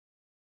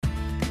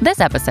This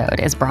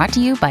episode is brought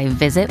to you by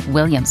Visit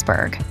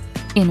Williamsburg.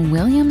 In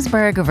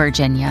Williamsburg,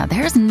 Virginia,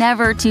 there's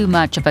never too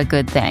much of a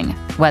good thing.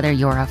 Whether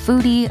you're a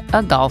foodie,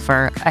 a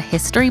golfer, a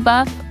history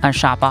buff, a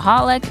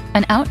shopaholic,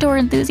 an outdoor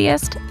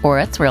enthusiast, or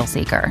a thrill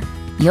seeker,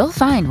 you'll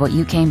find what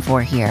you came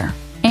for here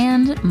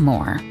and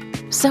more.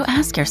 So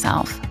ask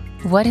yourself,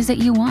 what is it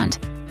you want?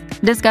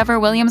 Discover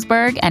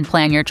Williamsburg and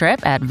plan your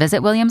trip at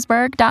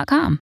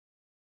visitwilliamsburg.com.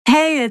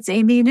 Hey, it's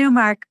Amy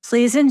Newmark.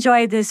 Please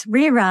enjoy this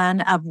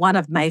rerun of one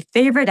of my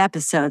favorite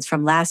episodes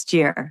from last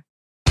year.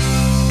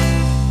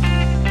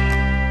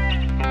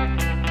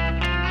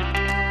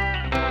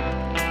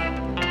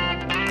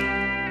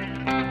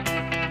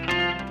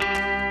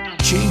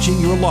 Changing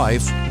your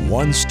life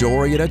one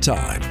story at a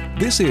time.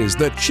 This is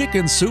the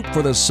Chicken Soup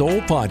for the Soul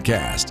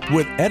podcast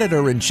with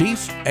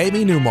Editor-in-Chief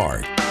Amy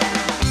Newmark.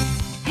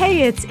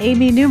 Hey, it's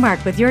Amy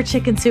Newmark with your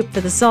Chicken Soup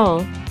for the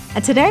Soul.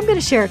 And today I'm going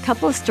to share a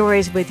couple of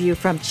stories with you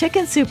from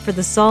Chicken Soup for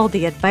the Soul,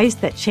 the advice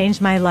that changed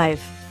my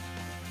life.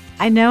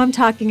 I know I'm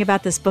talking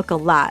about this book a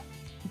lot,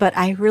 but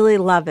I really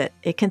love it.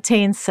 It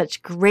contains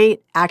such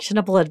great,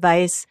 actionable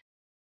advice,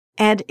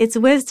 and it's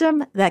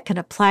wisdom that can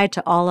apply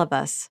to all of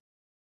us.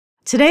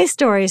 Today's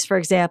stories, for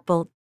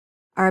example,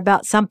 are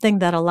about something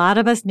that a lot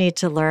of us need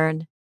to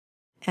learn,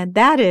 and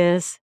that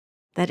is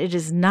that it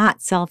is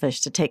not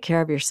selfish to take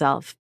care of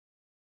yourself.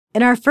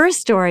 In our first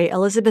story,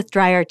 Elizabeth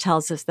Dreyer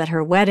tells us that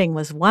her wedding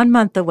was 1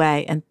 month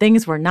away and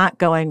things were not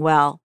going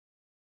well.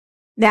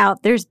 Now,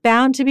 there's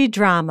bound to be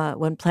drama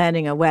when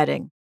planning a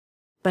wedding,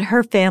 but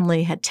her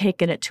family had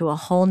taken it to a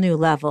whole new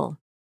level.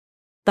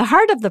 The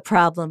heart of the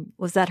problem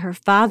was that her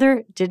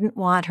father didn't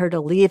want her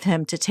to leave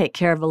him to take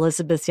care of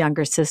Elizabeth's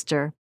younger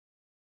sister.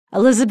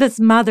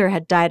 Elizabeth's mother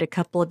had died a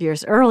couple of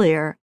years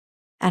earlier,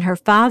 and her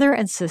father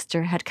and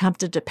sister had come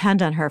to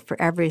depend on her for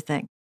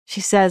everything.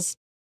 She says,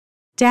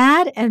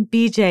 "Dad and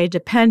BJ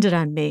depended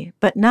on me,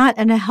 but not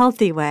in a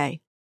healthy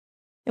way.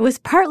 It was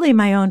partly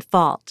my own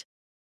fault.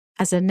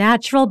 As a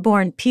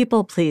natural-born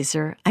people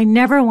pleaser, I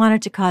never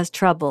wanted to cause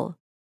trouble.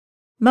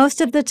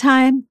 Most of the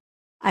time,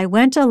 I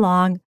went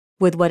along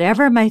with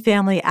whatever my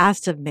family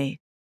asked of me,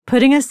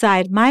 putting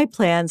aside my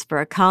plans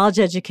for a college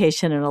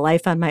education and a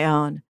life on my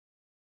own.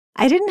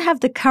 I didn't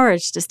have the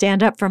courage to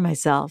stand up for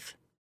myself."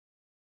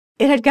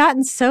 It had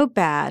gotten so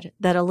bad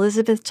that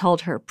Elizabeth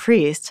told her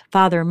priest,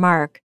 Father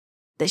Mark,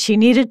 that she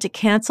needed to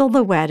cancel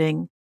the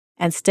wedding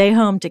and stay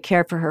home to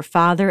care for her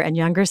father and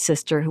younger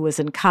sister who was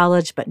in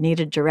college but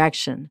needed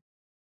direction.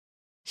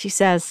 She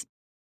says,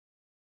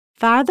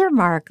 Father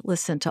Mark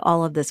listened to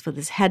all of this with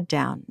his head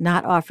down,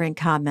 not offering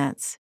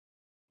comments.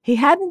 He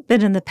hadn't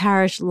been in the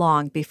parish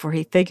long before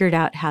he figured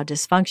out how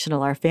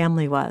dysfunctional our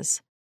family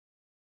was.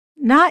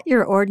 Not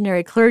your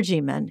ordinary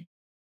clergyman,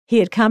 he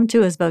had come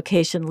to his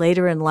vocation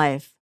later in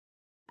life.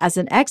 As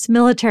an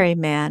ex-military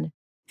man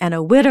and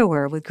a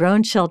widower with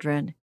grown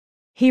children,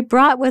 he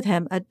brought with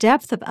him a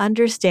depth of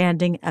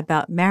understanding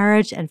about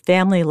marriage and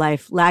family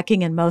life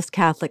lacking in most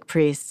Catholic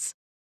priests.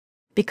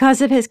 Because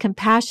of his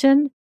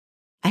compassion,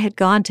 I had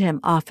gone to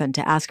him often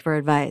to ask for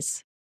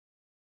advice.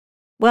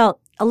 Well,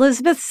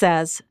 Elizabeth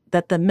says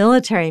that the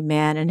military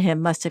man in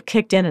him must have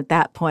kicked in at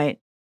that point,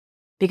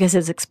 because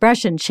his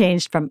expression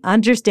changed from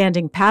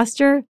understanding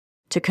pastor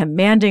to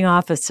commanding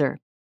officer.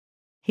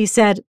 He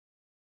said,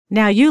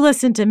 "Now you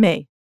listen to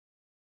me.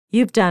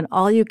 You've done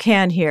all you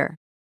can here.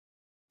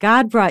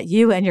 God brought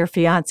you and your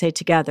fiancé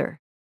together.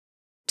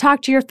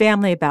 Talk to your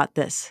family about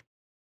this.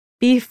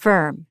 Be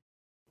firm.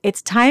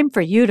 It's time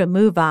for you to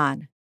move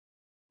on.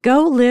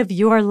 Go live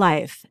your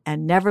life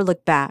and never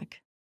look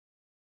back."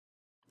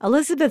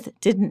 Elizabeth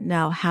didn't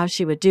know how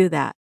she would do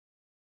that.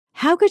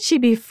 How could she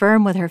be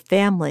firm with her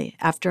family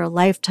after a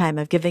lifetime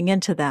of giving in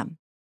to them?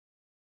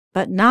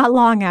 But not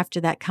long after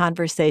that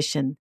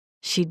conversation,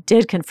 she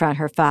did confront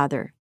her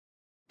father.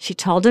 She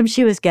told him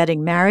she was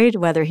getting married,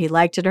 whether he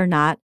liked it or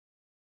not,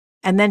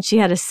 and then she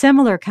had a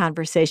similar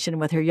conversation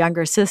with her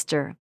younger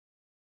sister.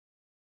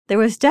 There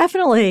was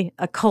definitely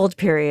a cold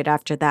period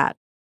after that.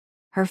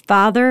 Her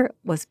father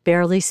was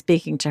barely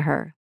speaking to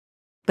her,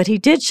 but he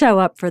did show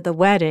up for the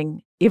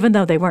wedding, even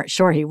though they weren't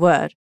sure he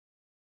would.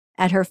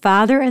 And her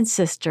father and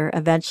sister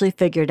eventually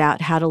figured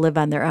out how to live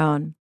on their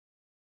own.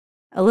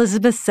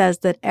 Elizabeth says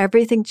that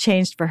everything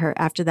changed for her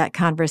after that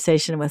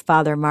conversation with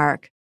Father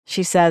Mark.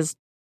 She says,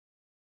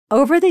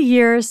 "Over the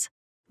years,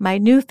 my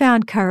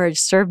newfound courage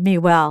served me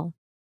well.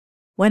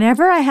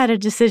 Whenever I had a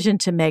decision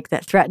to make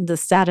that threatened the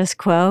status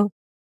quo,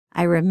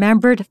 I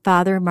remembered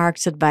Father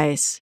Mark's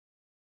advice.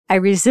 I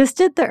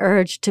resisted the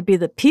urge to be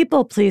the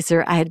people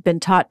pleaser I had been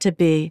taught to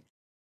be,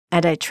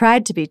 and I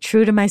tried to be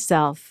true to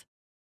myself.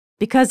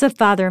 Because of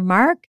Father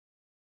Mark,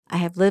 I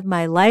have lived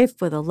my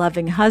life with a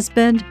loving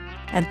husband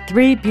and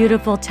 3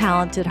 beautiful,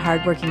 talented,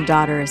 hardworking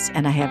daughters,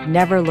 and I have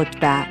never looked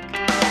back."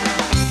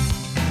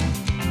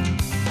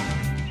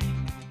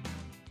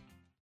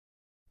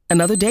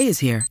 Another day is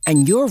here,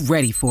 and you're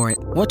ready for it.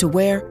 What to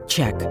wear?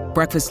 Check.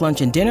 Breakfast, lunch,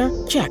 and dinner?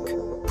 Check.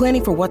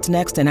 Planning for what's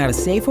next and how to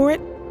save for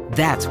it?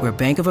 That's where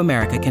Bank of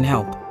America can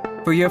help.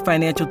 For your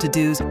financial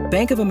to-dos,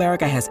 Bank of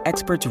America has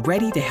experts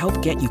ready to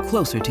help get you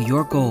closer to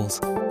your goals.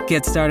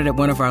 Get started at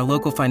one of our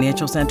local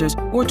financial centers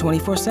or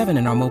 24/7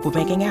 in our mobile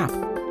banking app.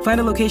 Find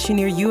a location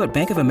near you at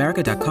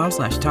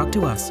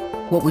bankofamerica.com/talktous.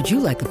 What would you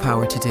like the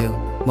power to do?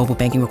 Mobile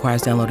banking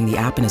requires downloading the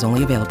app and is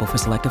only available for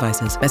select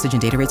devices. Message and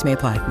data rates may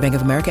apply. Bank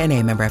of America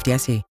N.A., member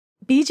FDIC.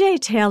 BJ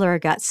Taylor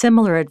got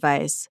similar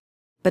advice,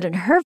 but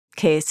in her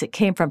case, it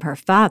came from her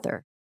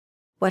father.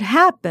 What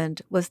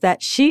happened was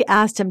that she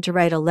asked him to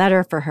write a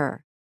letter for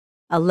her,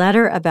 a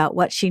letter about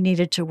what she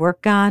needed to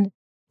work on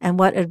and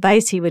what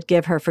advice he would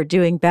give her for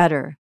doing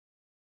better.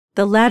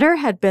 The letter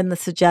had been the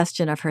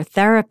suggestion of her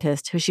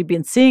therapist, who she'd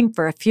been seeing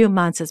for a few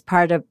months as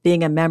part of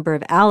being a member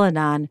of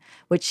Al-Anon,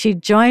 which she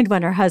joined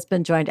when her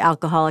husband joined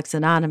Alcoholics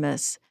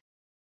Anonymous.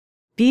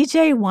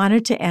 BJ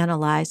wanted to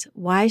analyze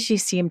why she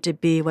seemed to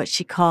be what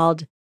she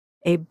called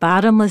a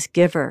bottomless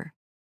giver,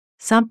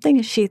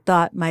 something she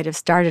thought might have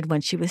started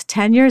when she was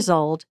 10 years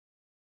old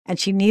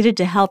and she needed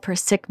to help her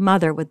sick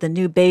mother with the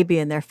new baby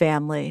in their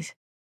family.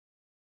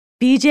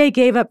 BJ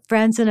gave up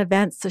friends and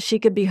events so she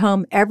could be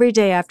home every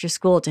day after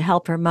school to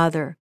help her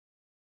mother.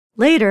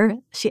 Later,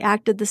 she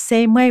acted the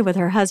same way with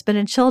her husband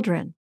and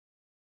children.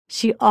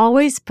 She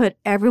always put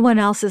everyone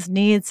else's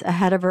needs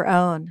ahead of her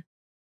own.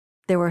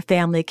 There were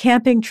family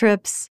camping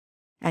trips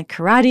and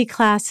karate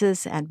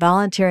classes and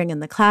volunteering in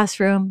the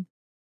classroom.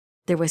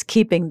 There was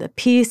keeping the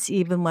peace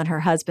even when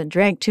her husband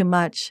drank too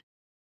much.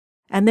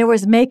 And there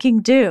was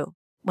making do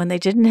when they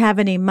didn't have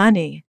any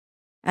money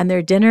and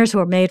their dinners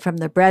were made from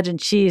the bread and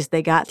cheese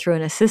they got through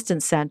an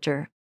assistance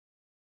center.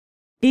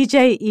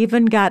 BJ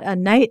even got a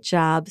night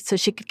job so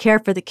she could care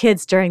for the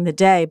kids during the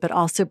day but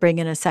also bring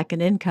in a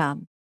second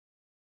income.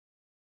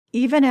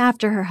 Even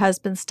after her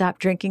husband stopped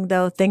drinking,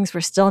 though, things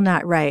were still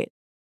not right.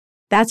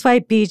 That's why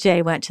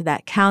BJ went to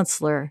that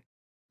counselor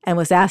and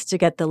was asked to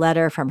get the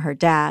letter from her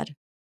dad.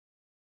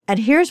 And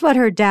here's what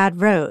her dad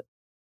wrote.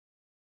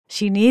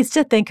 She needs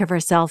to think of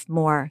herself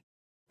more.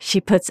 She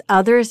puts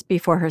others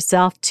before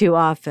herself too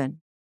often.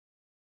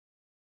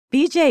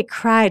 BJ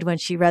cried when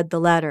she read the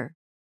letter.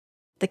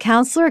 The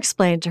counselor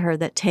explained to her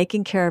that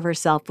taking care of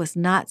herself was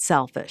not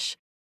selfish,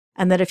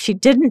 and that if she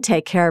didn't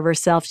take care of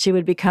herself, she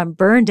would become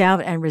burned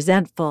out and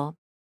resentful.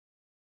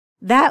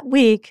 That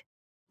week,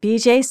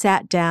 BJ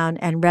sat down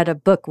and read a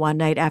book one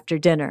night after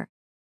dinner.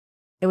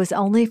 It was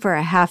only for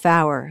a half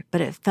hour,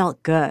 but it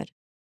felt good.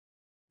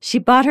 She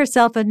bought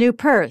herself a new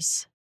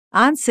purse,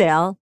 on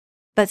sale,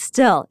 but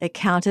still it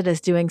counted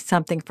as doing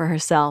something for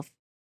herself.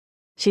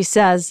 She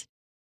says,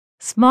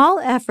 "Small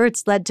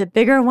efforts led to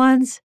bigger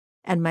ones,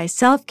 and my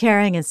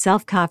self-caring and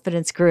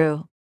self-confidence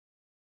grew."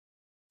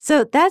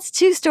 So that's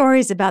two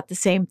stories about the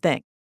same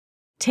thing,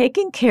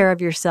 taking care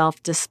of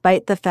yourself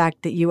despite the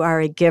fact that you are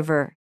a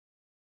giver.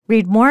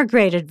 Read more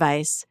great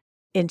advice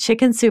in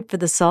Chicken Soup for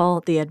the Soul,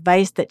 The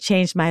Advice That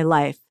Changed My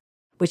Life,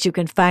 which you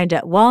can find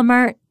at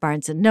Walmart,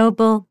 Barnes &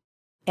 Noble,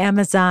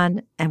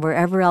 Amazon, and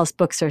wherever else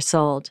books are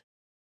sold.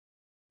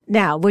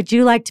 Now, would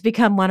you like to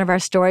become one of our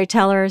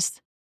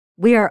storytellers?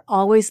 We are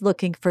always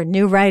looking for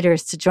new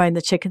writers to join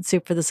the Chicken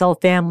Soup for the Soul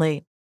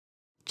family.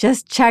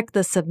 Just check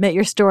the Submit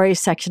Your Stories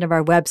section of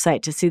our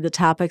website to see the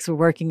topics we're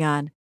working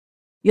on.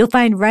 You'll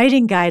find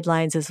writing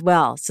guidelines as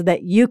well so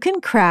that you can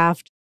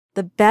craft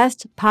the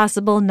best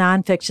possible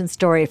nonfiction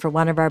story for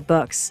one of our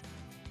books.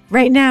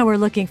 Right now, we're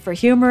looking for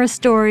humorous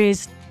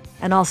stories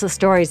and also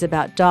stories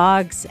about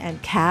dogs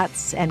and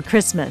cats and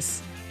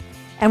Christmas.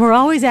 And we're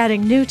always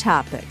adding new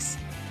topics.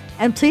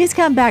 And please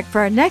come back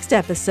for our next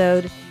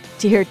episode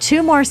to hear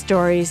 2 more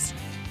stories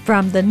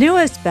from the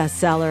newest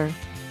bestseller,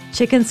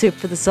 Chicken Soup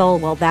for the Soul,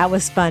 Well, That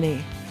Was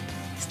Funny.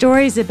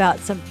 Stories about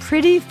some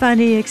pretty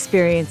funny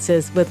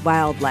experiences with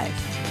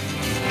wildlife.